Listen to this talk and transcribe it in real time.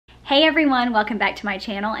Hey everyone, welcome back to my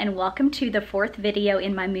channel and welcome to the 4th video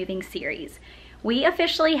in my moving series. We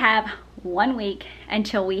officially have 1 week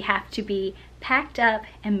until we have to be packed up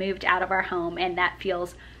and moved out of our home, and that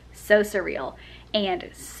feels so surreal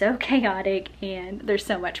and so chaotic, and there's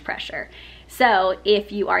so much pressure. So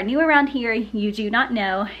if you are new around here, you do not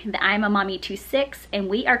know that I'm a mommy to 6, and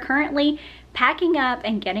we are currently packing up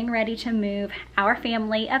and getting ready to move our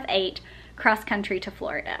family of 8 cross country to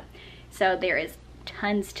Florida. So there is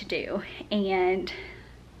tons to do and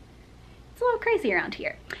it's a little crazy around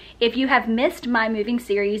here. If you have missed my moving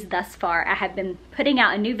series thus far, I have been putting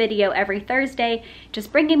out a new video every Thursday,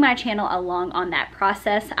 just bringing my channel along on that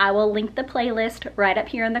process. I will link the playlist right up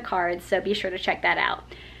here in the cards, so be sure to check that out.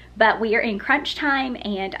 But we are in crunch time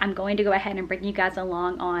and I'm going to go ahead and bring you guys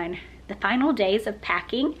along on the final days of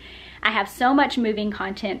packing. I have so much moving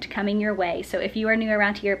content coming your way, so if you are new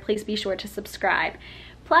around here, please be sure to subscribe.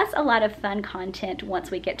 Plus a lot of fun content once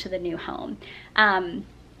we get to the new home.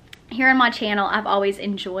 Here on my channel, I've always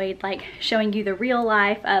enjoyed like showing you the real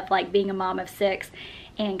life of like being a mom of 6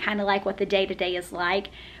 and kind of like what the day-to-day is like.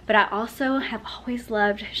 But I also have always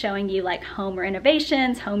loved showing you like home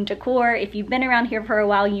renovations, home decor. If you've been around here for a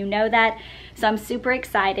while, you know that. So I'm super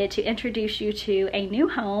excited to introduce you to a new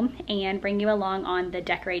home and bring you along on the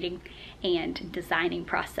decorating and designing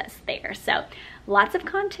process there. So lots of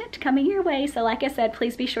content coming your way. So like I said,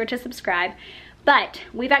 please be sure to subscribe. But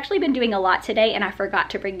we've actually been doing a lot today and I forgot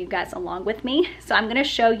to bring you guys along with me. So I'm gonna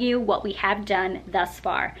show you what we have done thus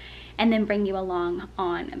far and then bring you along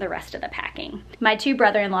on the rest of the packing. My 2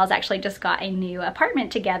 brother-in-laws actually just got a new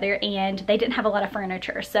apartment together and they didn't have a lot of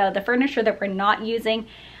furniture. So the furniture that we're not using,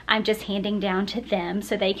 I'm just handing down to them.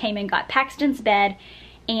 So they came and got Paxton's bed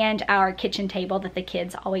and our kitchen table that the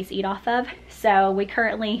kids always eat off of. So we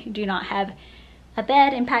currently do not have a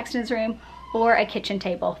bed in Paxton's room or a kitchen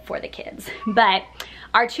table for the kids. But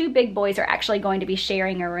our 2 big boys are actually going to be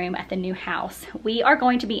sharing a room at the new house. We are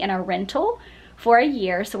going to be in a rental for a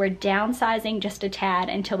year, so we're downsizing just a tad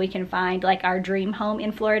until we can find like our dream home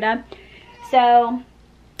in Florida. So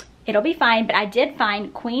it'll be fine, but I did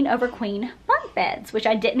find queen over queen bunk beds, which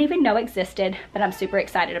I didn't even know existed, but I'm super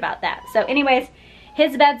excited about that. So anyways,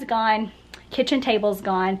 his bed's gone, kitchen table's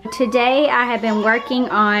gone. Today I have been working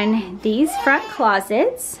on these front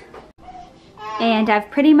closets and I've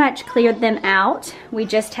pretty much cleared them out. We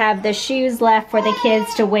just have the shoes left for the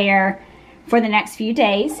kids to wear for the next few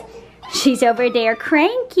days. She's over there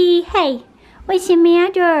cranky. Hey, what's the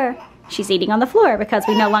matter? She's eating on the floor because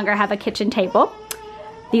we no longer have a kitchen table.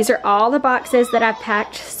 These are all the boxes that I've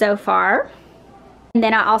packed so far. And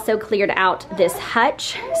then I also cleared out this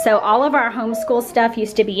hutch. So all of our homeschool stuff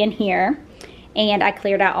used to be in here. And I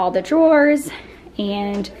cleared out all the drawers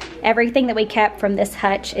and everything that we kept from this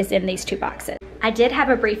hutch is in these 2 boxes. I did have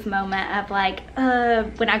a brief moment of like,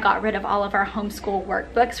 when I got rid of all of our homeschool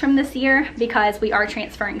workbooks from this year because we are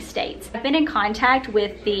transferring states. I've been in contact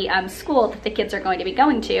with the school that the kids are going to be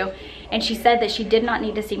going to, and she said that she did not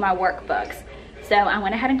need to see my workbooks. So I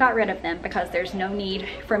went ahead and got rid of them because there's no need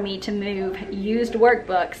for me to move used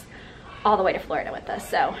workbooks all the way to Florida with us.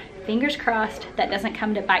 So fingers crossed that doesn't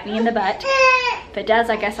come to bite me in the butt. If it does,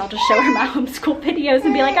 I guess I'll just show her my homeschool videos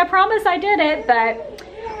and be like, I promise I did it. But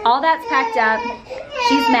all that's packed up.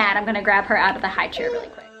 She's mad. I'm gonna grab her out of the high chair really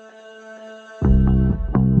quick.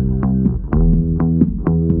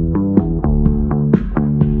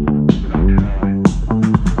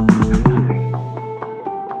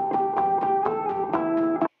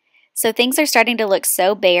 So things are starting to look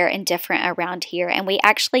so bare and different around here, and we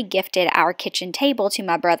actually gifted our kitchen table to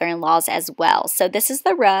my brother-in-laws as well. So this is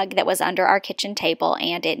the rug that was under our kitchen table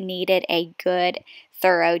and it needed a good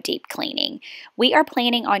thorough deep cleaning. We are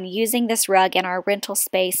planning on using this rug in our rental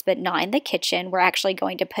space, but not in the kitchen. We're actually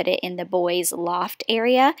going to put it in the boys' loft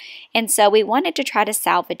area. And so we wanted to try to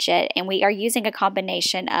salvage it, and we are using a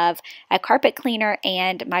combination of a carpet cleaner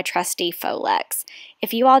and my trusty Folex.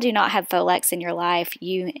 If you all do not have Folex in your life,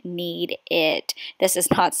 you need it. This is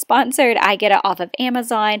not sponsored. I get it off of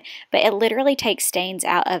Amazon, but it literally takes stains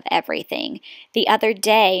out of everything. The other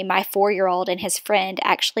day, my 4-year-old and his friend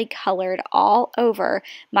actually colored all over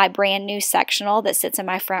my brand new sectional that sits in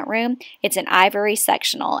my front room. It's an ivory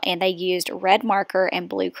sectional, and they used red marker and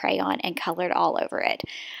blue crayon and colored all over it.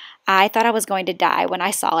 I thought I was going to die when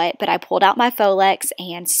I saw it, but I pulled out my Folex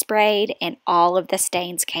and sprayed, and all of the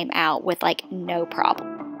stains came out with like no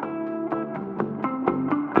problem.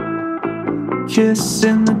 Kiss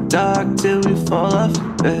in the dark till we fall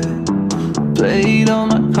off bed. Played all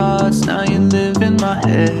my cards, now you live in my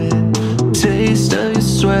head. Taste of your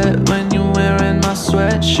sweat when you're wearing my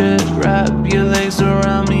sweatshirt. Wrap your legs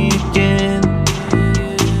around me again.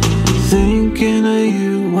 Thinking of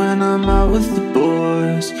you when when I'm out with the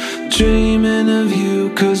boys. Dreaming of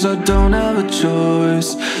you cause I don't have a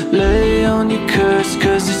choice. Lay on your curse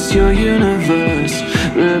cause it's your universe.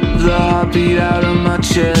 Rip the heartbeat out of my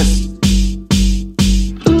chest.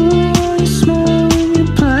 Ooh, you smile when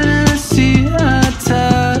you're playing. I see I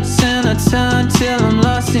toss and I turn till I'm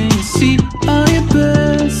lost in your seat. All your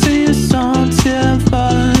birds sing your song till I'm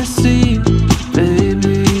falling asleep.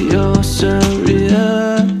 Baby, you're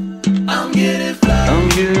surreal. I'm getting flushed.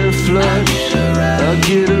 I'll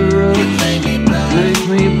get a rush. Make me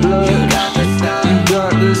blush. You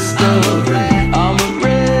got the stuff. I'm a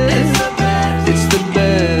red. It's the best.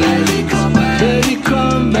 Baby,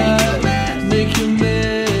 come back. Make you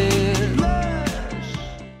mad.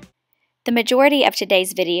 The majority of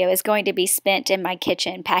today's video is going to be spent in my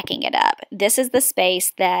kitchen packing it up. This is the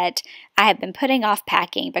space that I have been putting off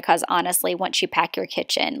packing because honestly, once you pack your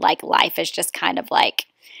kitchen, like life is just kind of like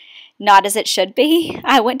not as it should be.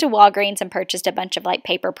 I went to Walgreens and purchased a bunch of like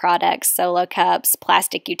paper products, solo cups,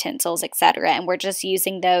 plastic utensils, etc. And we're just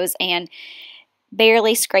using those and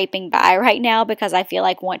barely scraping by right now because I feel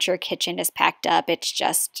like once your kitchen is packed up, it's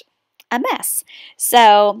just a mess.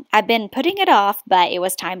 So I've been putting it off, but it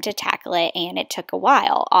was time to tackle it and it took a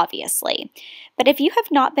while, obviously. But if you have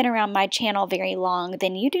not been around my channel very long,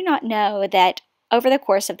 then you do not know that over the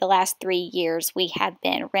course of the last 3 years, we have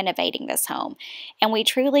been renovating this home, and we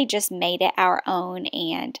truly just made it our own,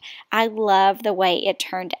 and I love the way it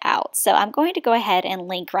turned out. So I'm going to go ahead and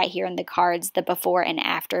link right here in the cards the before and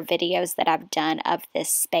after videos that I've done of this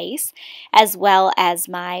space, as well as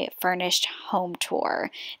my furnished home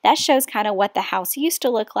tour. That shows kind of what the house used to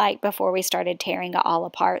look like before we started tearing it all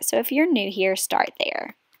apart. So if you're new here, start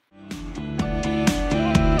there.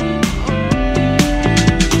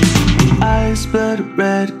 Eyes blood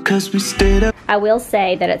red cause we stayed up. I will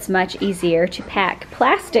say that it's much easier to pack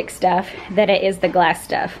plastic stuff than it is the glass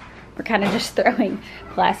stuff. We're kind of just throwing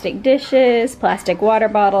plastic dishes, plastic water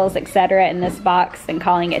bottles, etc. in this box and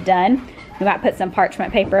calling it done. We might put some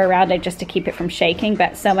parchment paper around it just to keep it from shaking,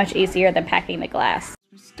 but so much easier than packing the glass.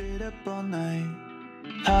 We stayed up all night,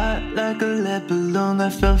 hot like a lead balloon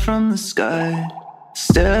that fell from the sky.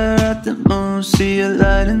 Stare at the moon, see a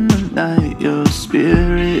light in the night. Your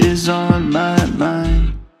spirit is on my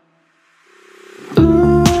mind.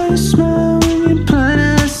 Ooh, I smile when you're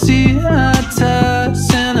planning. I see I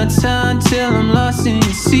toss and I turn till I'm lost in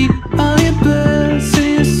your seat. All your birds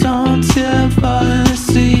sing your song till I'm falling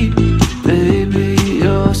asleep. Baby,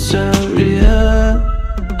 you're surreal.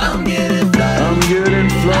 I'm getting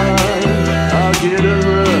flushed. I'll get a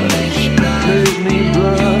rush. Make me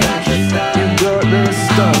blush.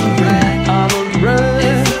 I'm a red,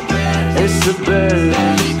 it's the best.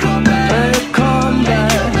 Lay a combat,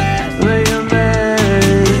 lay a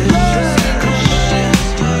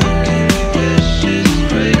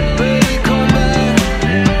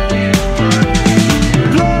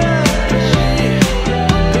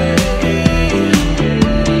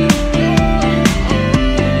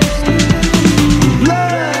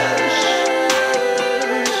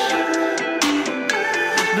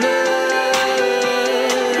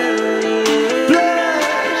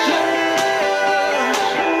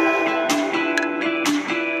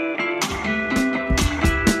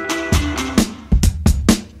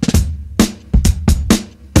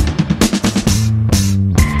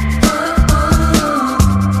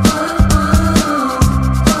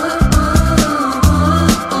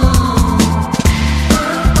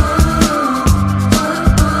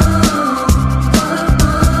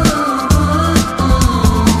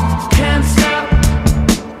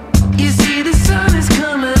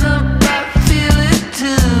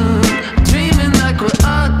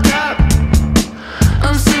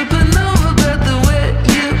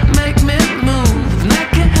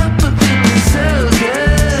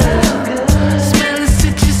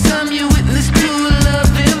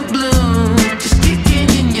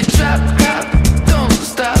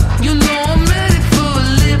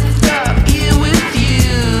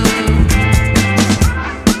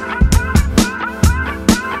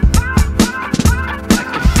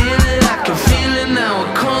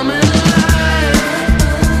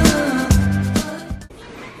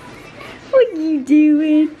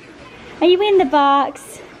Are you in the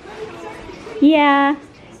box? Yeah,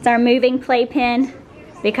 it's our moving playpen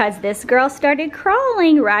because this girl started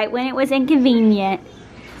crawling right when it was inconvenient.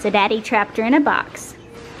 So Daddy trapped her in a box.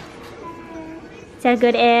 Is that a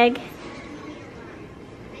good egg?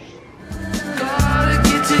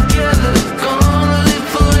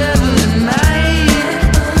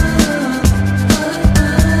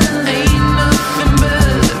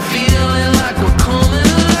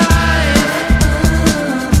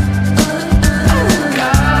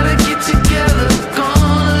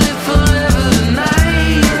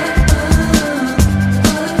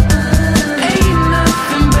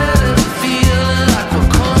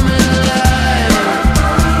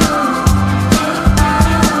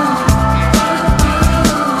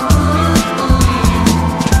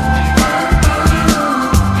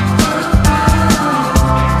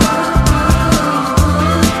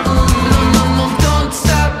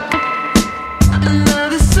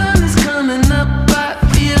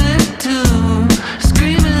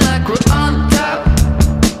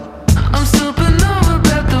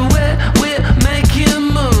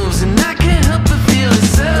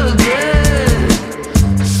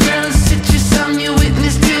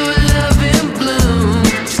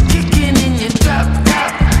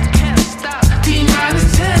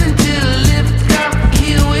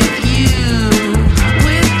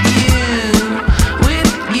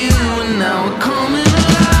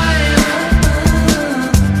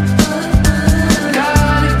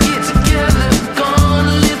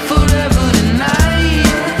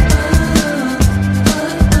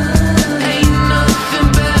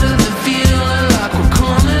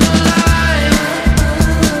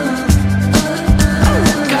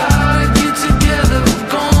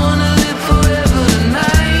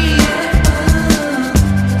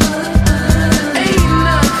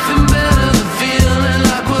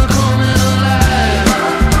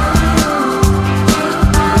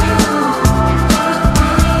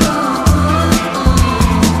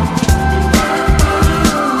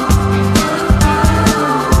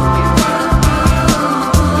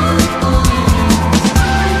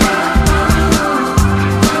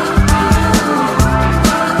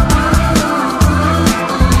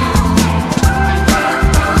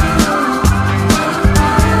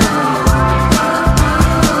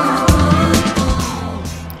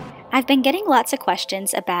 been getting lots of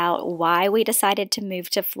questions about why we decided to move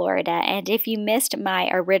to Florida, and if you missed my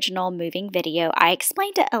original moving video, I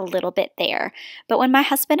explained it a little bit there. But when my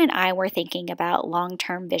husband and I were thinking about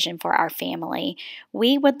long-term vision for our family,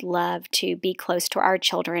 we would love to be close to our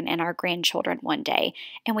children and our grandchildren one day,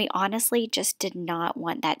 and we honestly just did not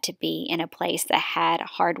want that to be in a place that had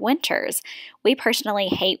hard winters. We personally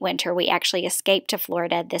hate winter. We actually escaped to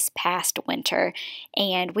Florida this past winter,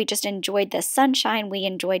 and we just enjoyed the sunshine. We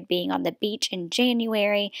enjoyed being on the beach in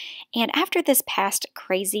January, and after this past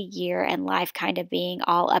crazy year and life kind of being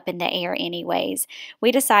all up in the air anyways,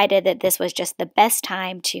 we decided that this was just the best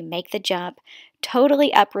time to make the jump,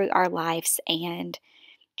 totally uproot our lives, and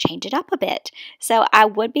change it up a bit. So I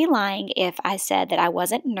would be lying if I said that I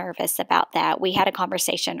wasn't nervous about that. We had a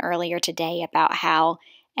conversation earlier today about how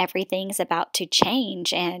everything's about to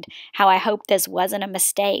change and how I hope this wasn't a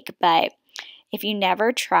mistake, but if you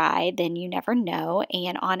never try, then you never know.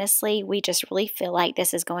 And honestly, we just really feel like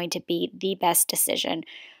this is going to be the best decision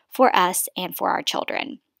for us and for our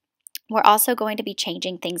children. We're also going to be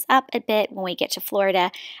changing things up a bit when we get to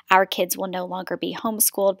Florida. Our kids will no longer be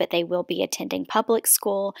homeschooled, but they will be attending public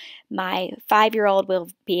school. My 5-year-old will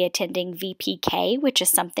be attending VPK, which is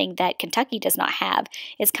something that Kentucky does not have.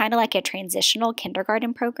 It's kind of like a transitional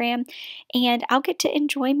kindergarten program, and I'll get to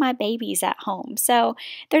enjoy my babies at home. So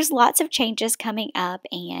there's lots of changes coming up,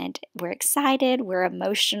 and we're excited, we're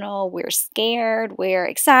emotional, we're scared, we're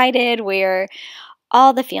excited, we're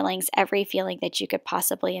all the feelings, every feeling that you could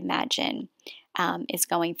possibly imagine is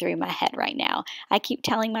going through my head right now. I keep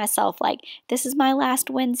telling myself, like, this is my last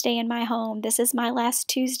Wednesday in my home. This is my last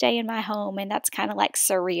Tuesday in my home. And that's kind of like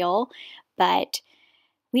surreal, but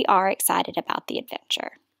we are excited about the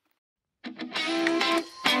adventure.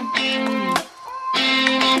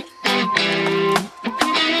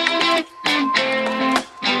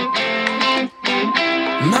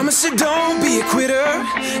 Mama said don't be a quitter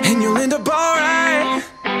and you'll end up alright.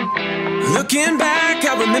 Looking back,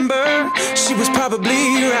 I remember she was probably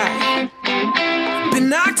right. Been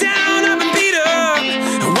knocked down, I've been beat up,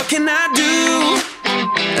 and what can I do?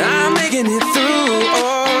 I'm making it through,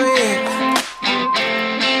 oh yeah.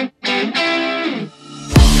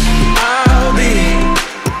 I'll be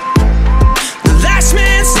the last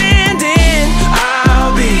man standing.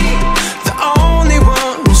 I'll be the only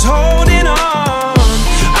one who's holding on.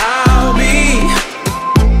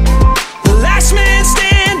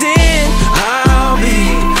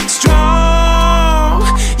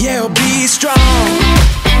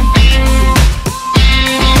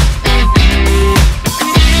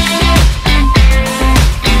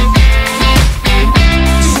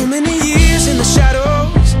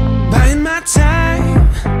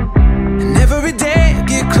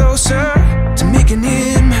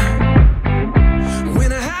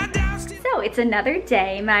 It's another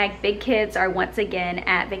day. My big kids are once again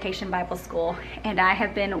at Vacation Bible School, and I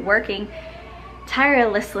have been working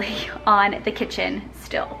tirelessly on the kitchen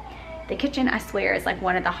still. The kitchen, I swear, is like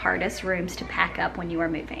one of the hardest rooms to pack up when you are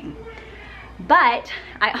moving. But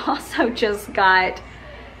I also just got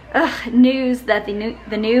news that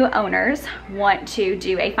the new owners want to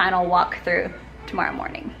do a final walkthrough tomorrow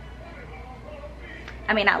morning.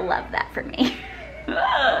 I mean, I love that for me.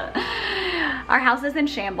 Our house is in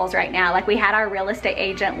shambles right now. Like, we had our real estate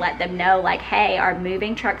agent let them know, like, hey, our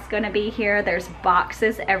moving truck's gonna be here. There's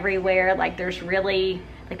boxes everywhere. Like, there's really,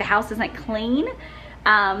 like, the house isn't clean.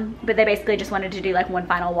 But they basically just wanted to do like one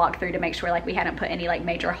final walkthrough to make sure like we hadn't put any like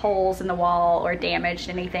major holes in the wall or damaged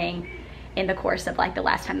anything in the course of like the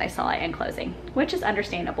last time they saw it in closing, which is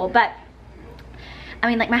understandable. But I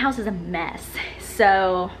mean, like, my house is a mess,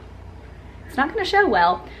 so it's not gonna show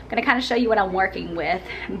well. I'm gonna kind of show you what I'm working with,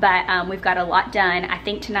 but we've got a lot done. I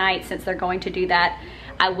think tonight, since they're going to do that,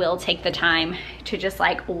 I will take the time to just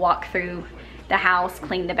like walk through the house,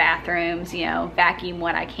 clean the bathrooms, you know, vacuum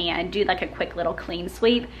what I can, do like a quick little clean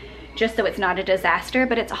sweep, just so it's not a disaster.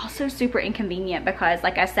 But it's also super inconvenient because,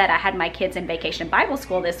 like I said, I had my kids in Vacation Bible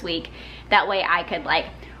School this week. That way I could like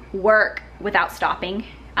work without stopping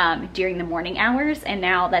during the morning hours, and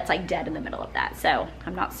now that's like dead in the middle of that. So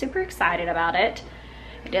I'm not super excited about it.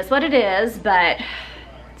 It is what it is, but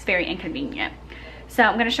it's very inconvenient. So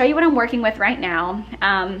I'm gonna show you what I'm working with right now.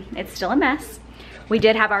 It's still a mess. We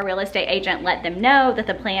did have our real estate agent let them know that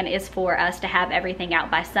the plan is for us to have everything out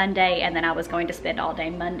by Sunday, and then I was going to spend all day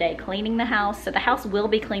Monday cleaning the house. So the house will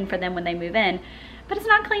be clean for them when they move in, but it's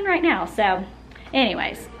not clean right now. So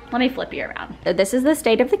anyways, let me flip you around. So this is the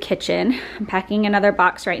state of the kitchen. I'm packing another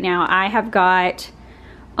box right now. I have got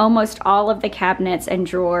almost all of the cabinets and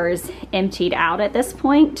drawers emptied out at this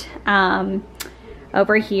point.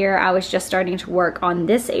 Over here, I was just starting to work on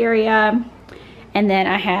this area. And then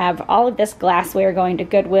I have all of this glassware going to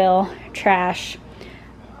Goodwill, trash.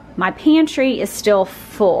 My pantry is still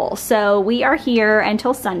full. So we are here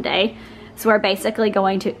until Sunday. So we're basically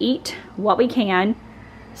going to eat what we can.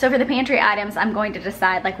 So for the pantry items, I'm going to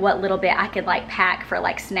decide like what little bit I could like pack for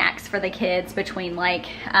like snacks for the kids between like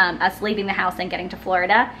us leaving the house and getting to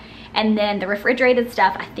Florida. And then the refrigerated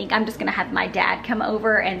stuff, I think I'm just gonna have my dad come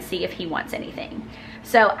over and see if he wants anything.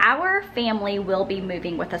 So our family will be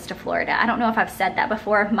moving with us to Florida. I don't know if I've said that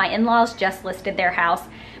before. My in-laws just listed their house.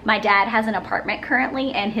 My dad has an apartment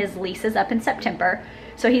currently and his lease is up in September.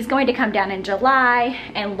 So he's going to come down in July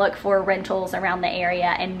and look for rentals around the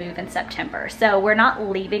area and move in September. So we're not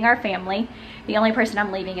leaving our family. The only person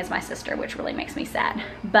I'm leaving is my sister, which really makes me sad.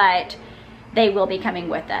 But they will be coming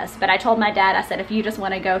with us. But I told my dad, I said, if you just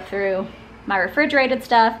want to go through my refrigerated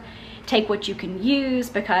stuff, take what you can use,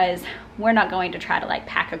 because we're not going to try to like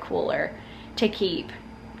pack a cooler to keep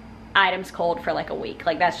items cold for like a week.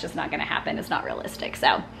 Like that's just not going to happen. It's not realistic.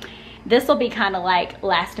 So this will be kind of like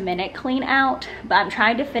last minute clean out, but I'm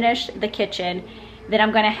trying to finish the kitchen. Then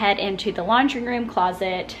I'm going to head into the laundry room,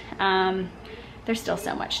 closet. There's still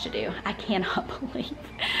so much to do. I cannot believe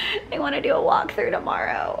they want to do a walkthrough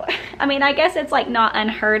tomorrow. I mean, I guess it's like not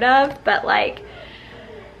unheard of, but like,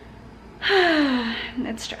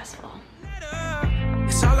 it's stressful.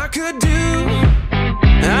 It's all I could do.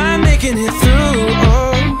 I'm making it through,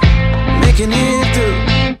 oh, making it through.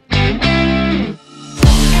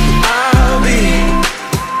 I'll be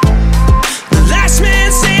the last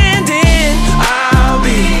man standing. I'll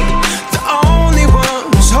be the only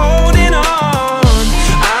one who's holding on.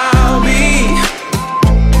 I'll be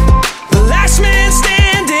the last man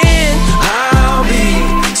standing. I'll be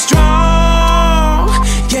strong.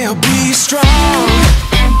 Yeah, I'll be strong.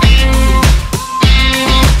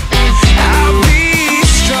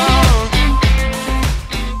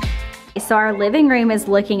 So our living room is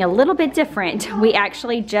looking a little bit different. We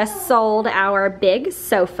actually just sold our big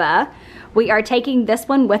sofa. We are taking this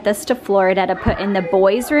one with us to Florida to put in the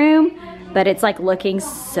boys' room, but it's like looking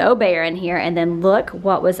so bare in here. And then look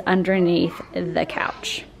what was underneath the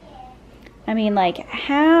couch. I mean, like,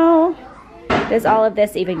 how does all of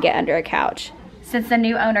this even get under a couch? Since the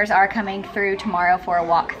new owners are coming through tomorrow for a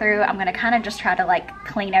walkthrough, I'm gonna kind of just try to like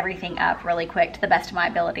clean everything up really quick to the best of my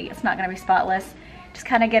ability. It's not gonna be spotless. Just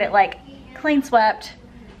kind of get it like clean swept,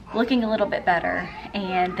 looking a little bit better.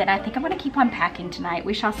 And then I think I'm gonna keep on packing tonight.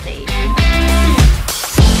 We shall see.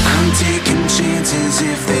 I'm taking chances.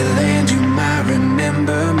 If they land, you might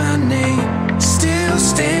remember my name. Still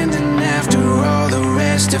standing after all the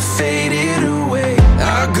rest have faded away.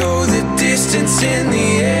 I'll go the distance in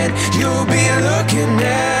the end. You'll be looking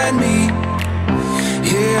at me.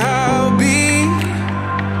 Yeah, I'll be.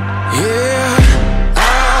 Yeah,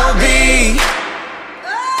 I'll be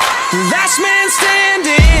the last man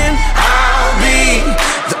standing. I'll be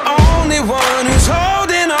the only one who's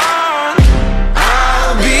holding on.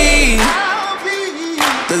 I'll be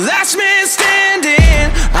the last man standing.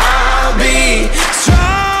 I'll be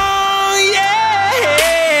strong,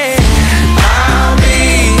 yeah. I'll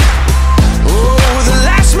be, oh, the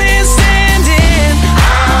last man standing.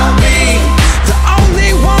 I'll be the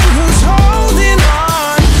only one who's holding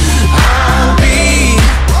on. I'll be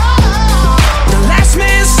the last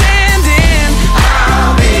man standing.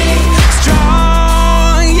 I'll be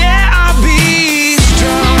strong, yeah, I'll be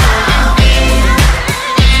strong. I'll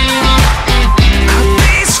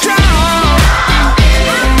be strong.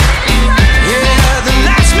 Yeah, the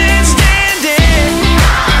last man standing.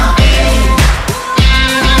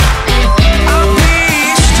 I'll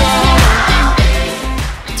be strong.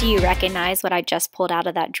 Do you recognize what I just pulled out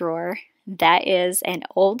of that drawer? That is an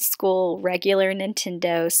old school regular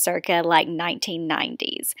Nintendo circa like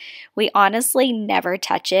 1990s. We honestly never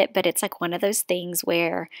touch it, but it's like one of those things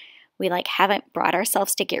where we like haven't brought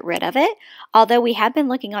ourselves to get rid of it. Although we have been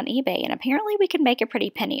looking on eBay and apparently we can make a pretty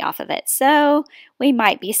penny off of it. So we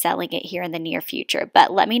might be selling it here in the near future.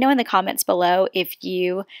 But let me know in the comments below if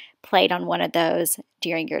you played on one of those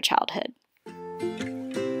during your childhood.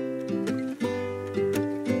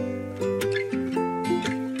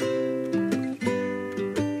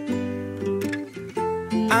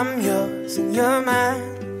 I'm yours and you're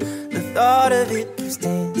mine. The thought of it keeps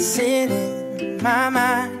dancing in my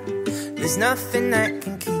mind. There's nothing that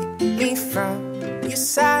can keep me from your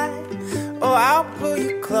side. Oh, I'll pull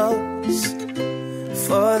you close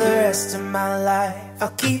for the rest of my life.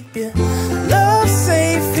 I'll keep your love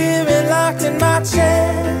safe here and locked in my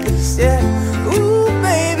chest. Yeah, ooh,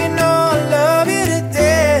 baby, no, I love you to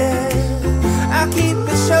death. I'll keep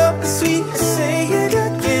it short and sweet and say it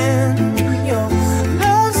again. Your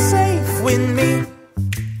love safe with me.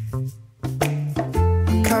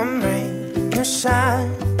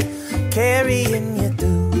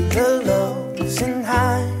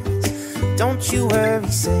 Don't you worry,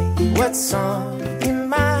 say what's on your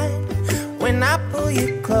mind. When I pull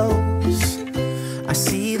you close, I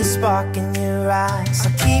see the spark in your eyes.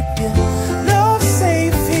 I keep your love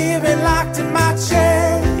safe here and locked in my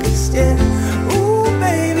chest, yeah. Ooh,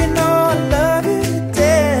 baby, no, I love you to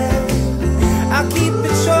death. I'll keep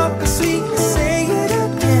it short and sweet and say it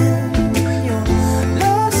again. Your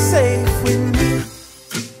love safe with me,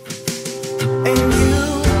 and you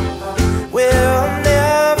will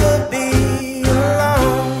never be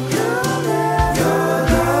alone. Your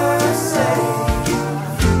love safe.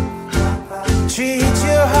 Treat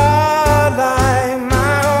your heart like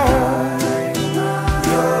my own.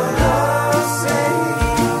 Your love safe.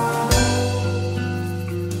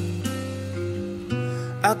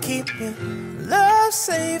 I'll keep your love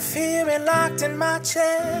safe here and locked in my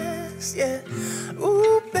chest, yeah.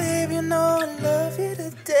 Ooh, baby, you know I love you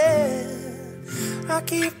to death. I'll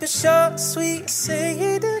keep it short, sweet, say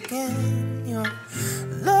it again. Your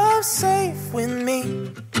love safe with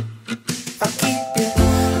me. I'll keep your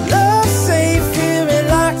love safe here and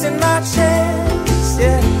locked in my chest,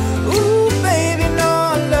 yeah. Ooh, baby, no,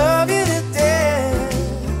 I love you to death.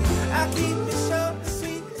 I'll keep it short,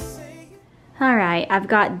 sweet, say it. All right, I've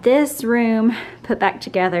got this room put back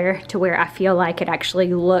together to where I feel like it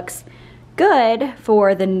actually looks good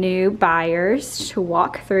for the new buyers to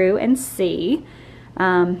walk through and see.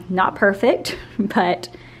 Not perfect, but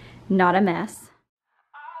not a mess.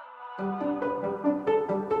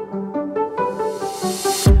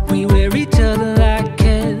 We wear each other like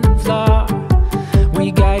Kevlar.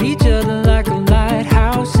 We guide each other like a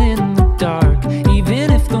lighthouse in the dark. Even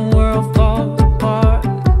if the world falls apart,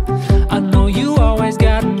 I know you always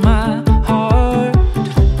got my heart.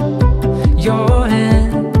 Your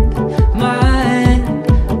hand, my hand.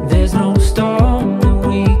 There's no storm that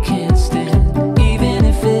we can't stand, even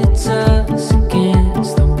if it's us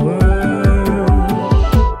against the world.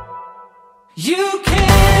 You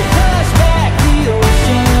can't push back the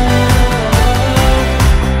ocean.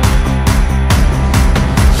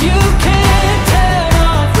 You can't turn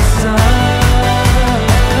off the sun.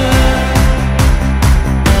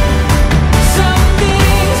 Some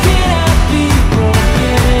things cannot be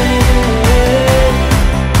broken.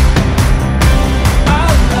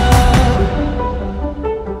 Our love,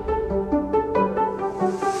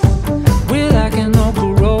 we're like an old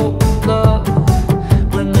Corolla.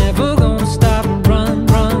 We're never gonna stop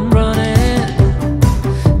and running.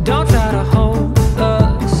 Don't try to hold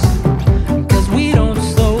us, 'cause we don't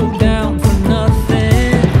slow down for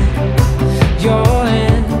nothing. Your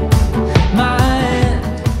hand, my hand,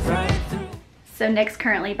 right through. So Nick's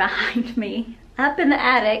currently behind me up in the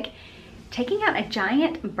attic taking out a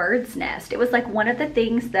giant bird's nest. It was like one of the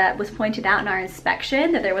things that was pointed out in our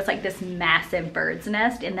inspection, that there was like this massive bird's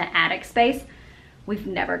nest in the attic space. We've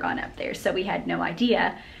never gone up there, so we had no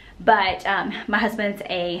idea. But my husband's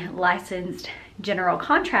a licensed general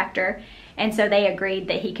contractor, and so they agreed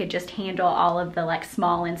that he could just handle all of the like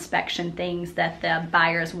small inspection things that the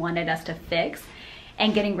buyers wanted us to fix,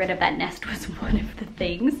 and getting rid of that nest was one of the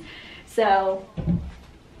things. So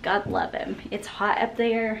God love him. It's hot up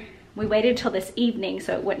there. We waited till this evening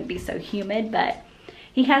so it wouldn't be so humid, but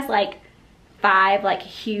he has like 5 like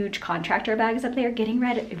huge contractor bags up there getting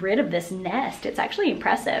rid of this nest. It's actually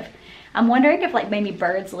impressive. I'm wondering if like maybe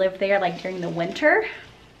birds live there like during the winter.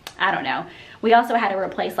 I don't know. We also had to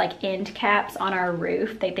replace like end caps on our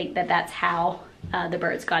roof. They think that that's how the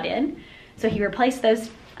birds got in. So he replaced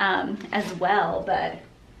those as well, but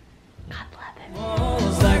God love him.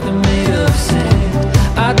 Walls like they're made of sand.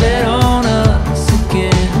 I bet on us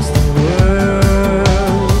against the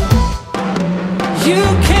world. You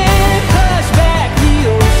can't push back the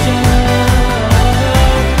ocean.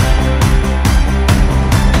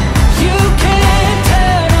 You can't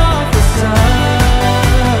turn off the sun.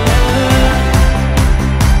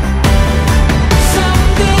 Some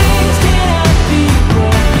things cannot be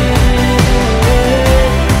broken.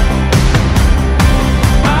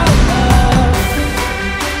 Our love.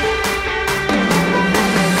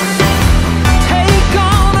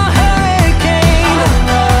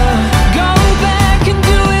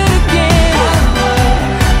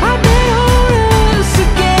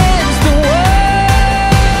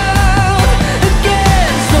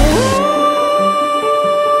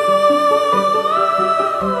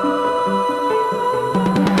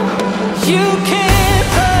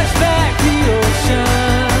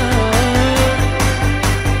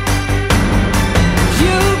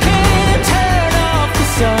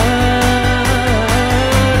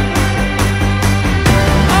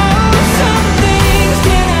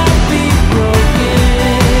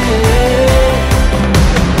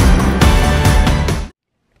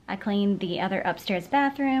 cleaned the other upstairs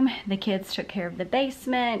bathroom, the kids took care of the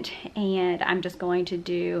basement, and I'm just going to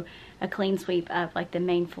do a clean sweep of like the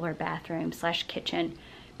main floor bathroom / kitchen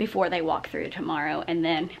before they walk through tomorrow. And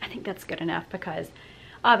then I think that's good enough because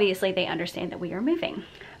obviously they understand that we are moving.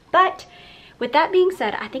 But with that being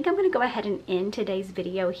said, I think I'm going to go ahead and end today's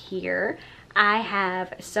video here. I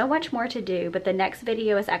have so much more to do, but the next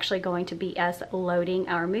video is actually going to be us loading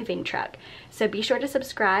our moving truck. So be sure to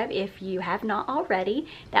subscribe if you have not already.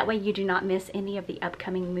 That way you do not miss any of the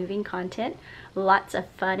upcoming moving content. Lots of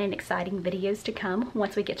fun and exciting videos to come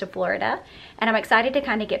once we get to Florida. And I'm excited to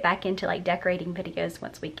kind of get back into like decorating videos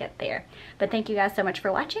once we get there. But thank you guys so much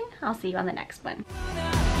for watching. I'll see you on the next one.